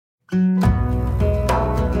Hello,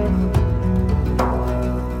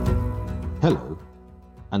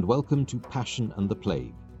 and welcome to Passion and the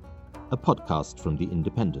Plague, a podcast from The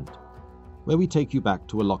Independent, where we take you back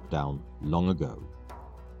to a lockdown long ago.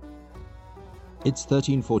 It's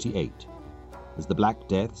 1348. As the Black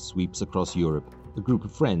Death sweeps across Europe, a group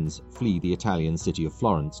of friends flee the Italian city of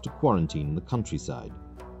Florence to quarantine in the countryside.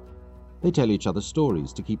 They tell each other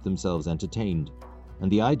stories to keep themselves entertained, and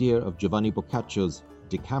the idea of Giovanni Boccaccio's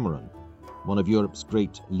Decameron, one of Europe's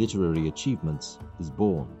great literary achievements, is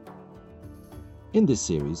born. In this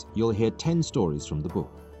series, you'll hear 10 stories from the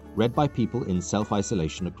book, read by people in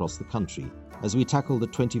self-isolation across the country, as we tackle the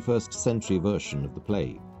 21st century version of the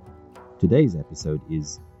plague. Today's episode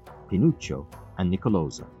is Pinuccio and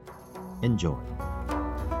Nicolosa. Enjoy.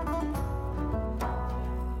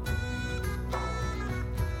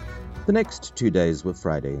 The next 2 days were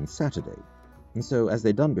Friday and Saturday, and so, as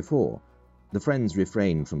they'd done before, the friends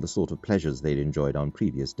refrained from the sort of pleasures they'd enjoyed on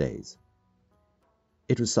previous days.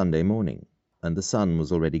 It was Sunday morning, and the sun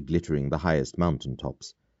was already glittering the highest mountain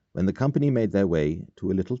tops, when the company made their way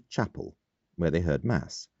to a little chapel, where they heard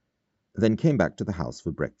Mass, then came back to the house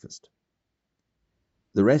for breakfast.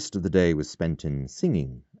 The rest of the day was spent in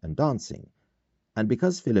singing and dancing, and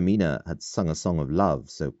because Filomena had sung a song of love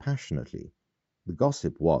so passionately, the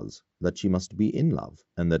gossip was that she must be in love,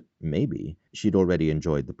 and that, maybe, she'd already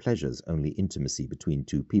enjoyed the pleasures only intimacy between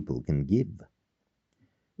two people can give,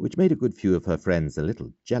 which made a good few of her friends a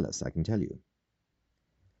little jealous, I can tell you.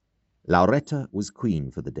 Lauretta was queen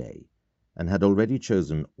for the day, and had already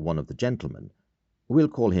chosen one of the gentlemen, we'll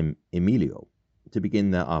call him Emilio, to begin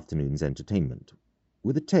their afternoon's entertainment,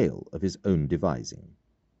 with a tale of his own devising.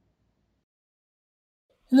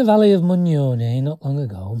 In the valley of Mugnone, not long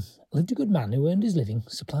ago, lived a good man who earned his living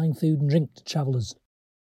supplying food and drink to travellers.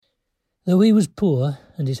 Though he was poor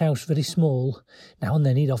and his house very small, now and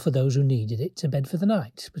then he'd offer those who needed it to bed for the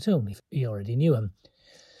night, but only if he already knew them.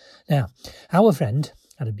 Now, our friend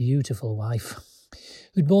had a beautiful wife,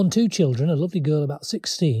 who'd borne 2 children, a lovely girl about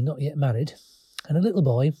 16, not yet married, and a little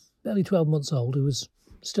boy, barely 12 months old, who was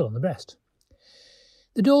still on the breast.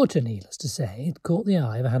 The daughter, needless to say, had caught the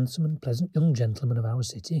eye of a handsome and pleasant young gentleman of our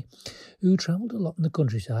city, who travelled a lot in the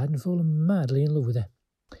countryside and fallen madly in love with her.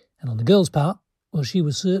 And on the girl's part, well, she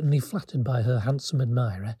was certainly flattered by her handsome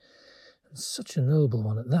admirer, and such a noble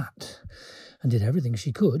one at that, and did everything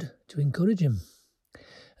she could to encourage him.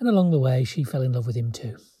 And along the way she fell in love with him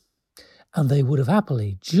too. And they would have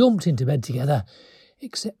happily jumped into bed together,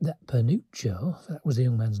 except that Pinuccio, for that was the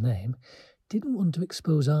young man's name, didn't want to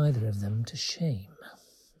expose either of them to shame.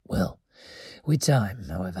 Well, with time,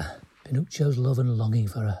 however, Pinuccio's love and longing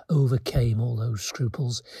for her overcame all those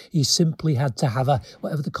scruples. He simply had to have her,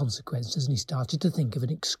 whatever the consequences, and he started to think of an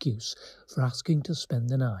excuse for asking to spend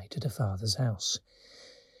the night at her father's house.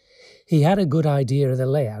 He had a good idea of the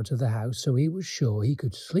layout of the house, so he was sure he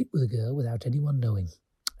could sleep with the girl without anyone knowing,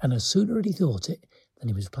 and no sooner had he thought it than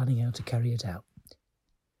he was planning how to carry it out.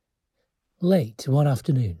 Late one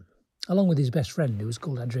afternoon, along with his best friend, who was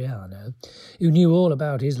called Adriano, who knew all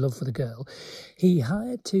about his love for the girl, he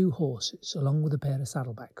hired 2 horses, along with a pair of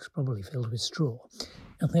saddlebags, probably filled with straw,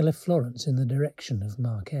 and they left Florence in the direction of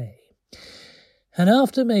Marche. And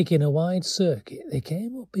after making a wide circuit, they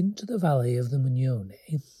came up into the valley of the Mugnone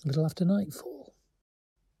a little after nightfall.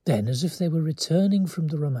 Then, as if they were returning from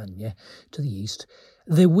the Romagna to the east,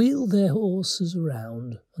 they wheeled their horses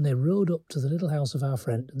around, and they rode up to the little house of our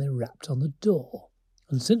friend, and they rapped on the door.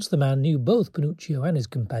 And since the man knew both Pinuccio and his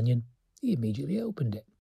companion, he immediately opened it.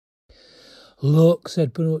 "Look,"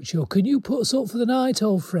 said Pinuccio, "can you put us up for the night,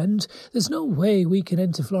 old friend? There's no way we can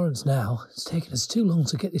enter Florence now. It's taken us too long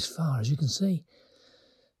to get this far, as you can see."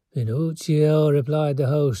 "Pinuccio," replied the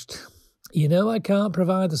host, "you know I can't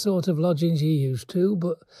provide the sort of lodgings you used to,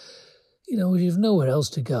 but, if you've nowhere else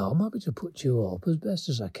to go, I'm happy to put you up as best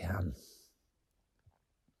as I can."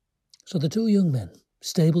 So the 2 young men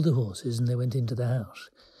stabled the horses and they went into the house.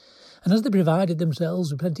 And as they provided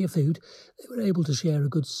themselves with plenty of food, they were able to share a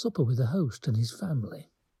good supper with the host and his family.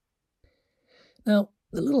 Now,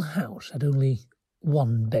 the little house had only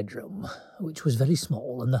 1 bedroom, which was very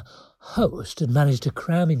small, and the host had managed to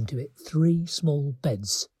cram into it 3 small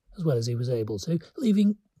beds, as well as he was able to,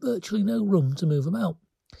 leaving virtually no room to move about.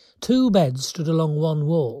 2 beds stood along one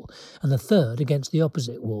wall, and the third against the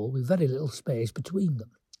opposite wall, with very little space between them.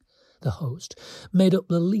 The host made up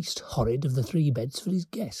the least horrid of the 3 beds for his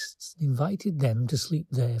guests, and invited them to sleep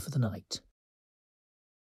there for the night.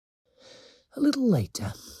 A little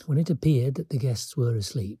later, when it appeared that the guests were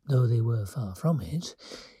asleep, though they were far from it,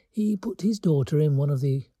 he put his daughter in one of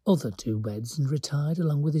the other 2 beds and retired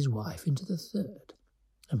along with his wife into the third.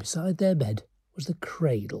 And beside their bed was the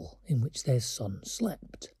cradle in which their son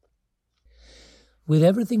slept. With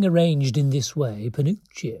everything arranged in this way,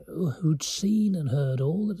 Pinocchio, who'd seen and heard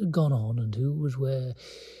all that had gone on and who was where,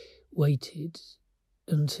 waited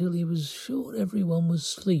until he was sure everyone was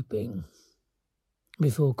sleeping,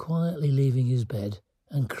 before quietly leaving his bed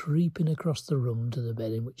and creeping across the room to the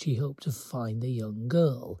bed in which he hoped to find the young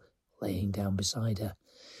girl laying down beside her.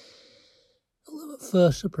 Although at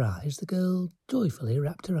first surprised, the girl joyfully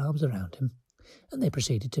wrapped her arms around him, and they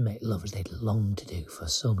proceeded to make love as they'd longed to do for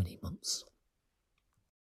so many months.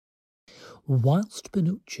 Whilst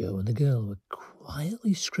Pinocchio and the girl were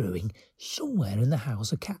quietly screwing, somewhere in the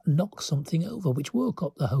house a cat knocked something over, which woke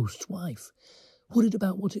up the host's wife. Worried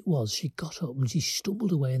about what it was, she got up and she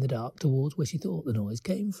stumbled away in the dark towards where she thought the noise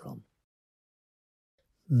came from.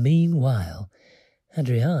 Meanwhile,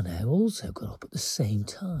 Adriano also got up at the same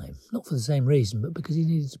time, not for the same reason, but because he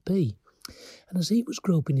needed to pee. And as he was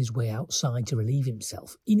groping his way outside to relieve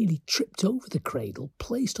himself, he nearly tripped over the cradle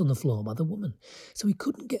placed on the floor by the woman, so he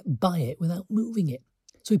couldn't get by it without moving it.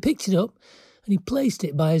 So he picked it up and he placed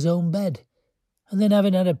it by his own bed. And then,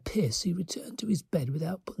 having had a piss, he returned to his bed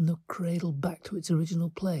without putting the cradle back to its original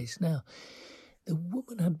place. Now, the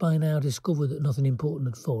woman had by now discovered that nothing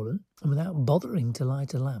important had fallen, and without bothering to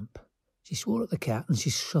light a lamp, she swore at the cat and she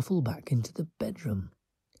shuffled back into the bedroom.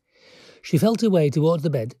 She felt her way towards the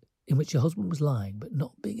bed in which her husband was lying, but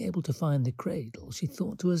not being able to find the cradle, she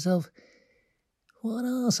thought to herself, "What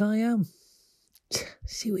an arse I am.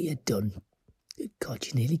 See what you've done. Good God,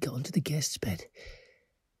 you nearly got into the guest's bed."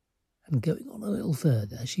 And going on a little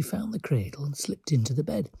further, she found the cradle and slipped into the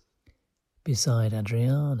bed beside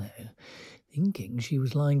Adriano, thinking she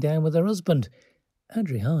was lying down with her husband.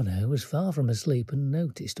 Adriano was far from asleep and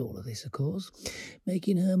noticed all of this, of course,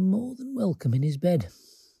 making her more than welcome in his bed.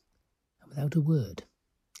 And without a word,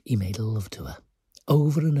 he made love to her,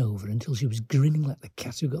 over and over, until she was grinning like the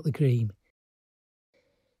cat who got the cream.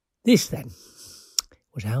 This, then,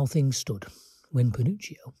 was how things stood when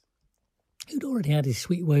Pinocchio, who'd already had his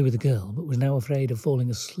sweet way with the girl but was now afraid of falling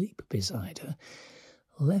asleep beside her,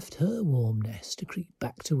 left her warm nest to creep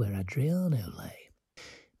back to where Adriano lay.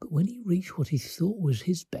 But when he reached what he thought was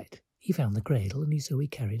his bed, he found the cradle, and so he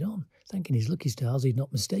carried on, thanking his lucky stars he'd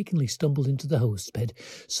not mistakenly stumbled into the host's bed.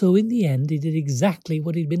 So in the end he did exactly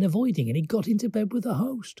what he'd been avoiding, and he got into bed with the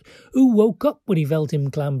host, who woke up when he felt him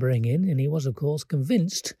clambering in, and he was, of course,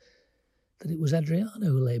 convinced that it was Adriano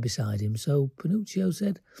who lay beside him. So Pinocchio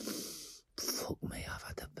said, "Fuck me, I've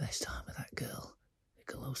had the best time with that girl,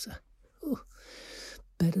 Nicolosa. Oh,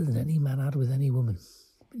 better than any man had with any woman.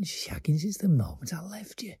 Been shagging since the moment I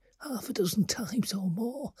left you, half a dozen times or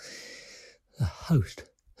more." The host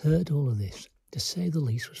heard all of this, to say the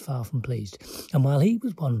least, was far from pleased, and while he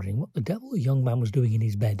was wondering what the devil the young man was doing in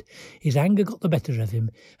his bed, his anger got the better of him,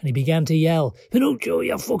 and he began to yell, "Pinocchio,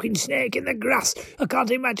 you fucking snake in the grass! I can't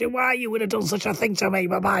imagine why you would have done such a thing to me,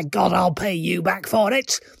 but by God, I'll pay you back for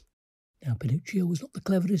it!" Now, Pinocchio was not the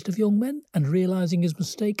cleverest of young men, and realising his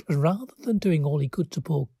mistake, rather than doing all he could to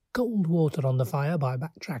pour cold water on the fire by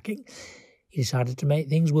backtracking, he decided to make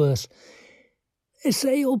things worse. "They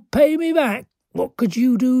say you'll pay me back. What could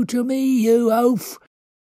you do to me, you oaf?"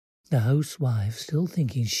 The host's wife, still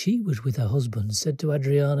thinking she was with her husband, said to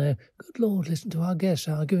Adriano, "Good Lord, listen to our guests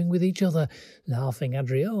arguing with each other." Laughing,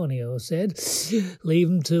 Adriano said, "Leave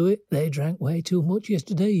them to it. They drank way too much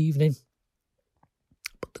yesterday evening."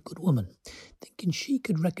 But the good woman, thinking she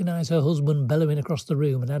could recognise her husband bellowing across the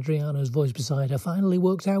room and Adriano's voice beside her, finally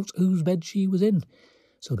worked out whose bed she was in.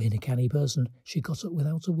 So being a canny person, she got up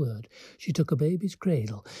without a word. She took a baby's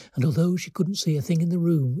cradle, and although she couldn't see a thing in the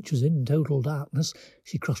room, which was in total darkness,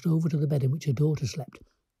 she crossed over to the bed in which her daughter slept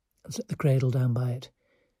and set the cradle down by it.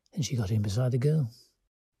 Then she got in beside the girl.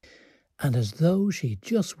 And as though she'd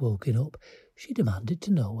just woken up, she demanded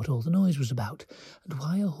to know what all the noise was about, and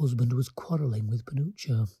why her husband was quarrelling with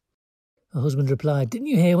Pinocchio. Her husband replied, "Didn't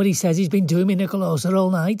you hear what he says he's been doing me, Nicolosa,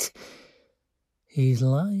 all night?" "He's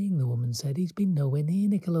lying," the woman said. "He's been nowhere near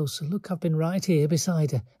Nicolosa. Look, I've been right here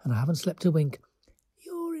beside her, and I haven't slept a wink."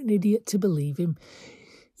 "You're an idiot to believe him.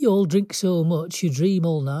 You all drink so much, you dream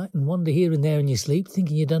all night and wander here and there in your sleep,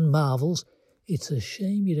 thinking you've done marvels. It's a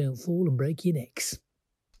shame you don't fall and break your necks.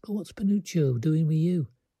 But what's Pinocchio doing with you?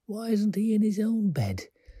 Why isn't he in his own bed?"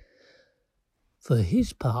 For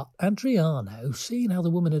his part, Adriano, seeing how the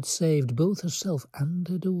woman had saved both herself and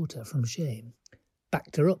her daughter from shame,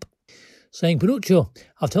 backed her up, saying, "Pinocchio,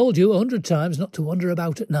 I've told you 100 times not to wander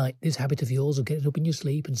about at night. This habit of yours of getting up in your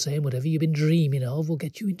sleep and saying whatever you've been dreaming of will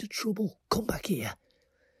get you into trouble. Come back here."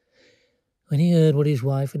 When he heard what his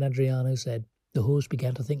wife and Adriano said, the host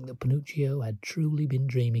began to think that Pinocchio had truly been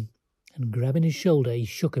dreaming, and grabbing his shoulder, he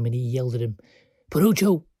shook him and he yelled at him,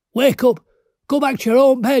 "Pinocchio, wake up! Go back to your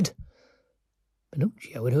own bed!"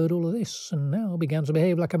 Pinocchio had heard all of this, and now began to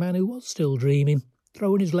behave like a man who was still dreaming,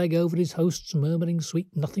 throwing his leg over his host's, murmuring sweet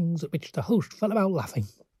nothings at which the host fell about laughing.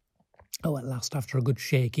 Oh, at last, after a good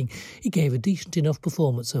shaking, he gave a decent enough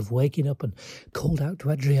performance of waking up and called out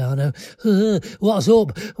to Adriano, "What's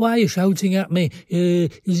up? Why are you shouting at me?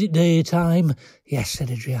 Is it daytime?" "Yes,"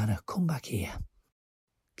 said Adriano, "come back here."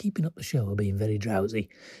 Keeping up the show of being very drowsy,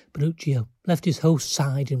 Pinocchio left his host's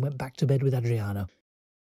side and went back to bed with Adriano.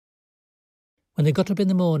 When they got up in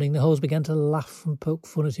the morning, the host began to laugh and poke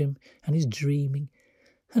fun at him and his dreaming.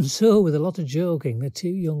 And so, with a lot of joking, the two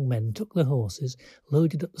young men took their horses,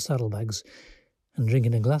 loaded up the saddlebags, and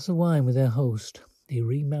drinking a glass of wine with their host, they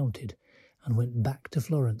remounted and went back to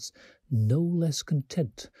Florence, no less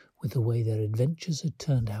content with the way their adventures had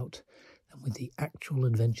turned out than with the actual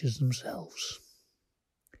adventures themselves.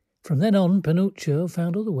 From then on, Pinocchio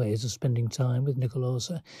found other ways of spending time with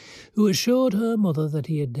Nicolosa, who assured her mother that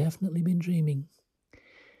he had definitely been dreaming.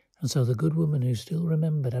 And so the good woman, who still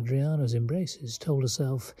remembered Adriano's embraces, told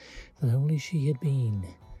herself that only she had been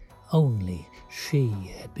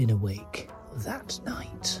awake that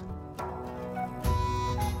night.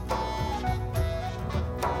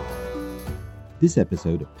 This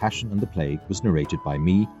episode of Passion and the Plague was narrated by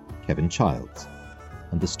me, Kevin Childs,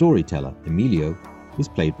 and the storyteller, Emilio, was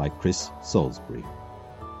played by Chris Salisbury.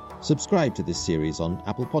 Subscribe to this series on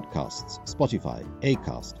Apple Podcasts, Spotify,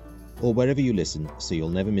 Acast, or wherever you listen so you'll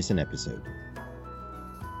never miss an episode.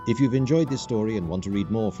 If you've enjoyed this story and want to read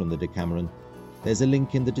more from the Decameron, there's a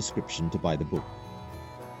link in the description to buy the book.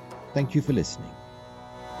 Thank you for listening.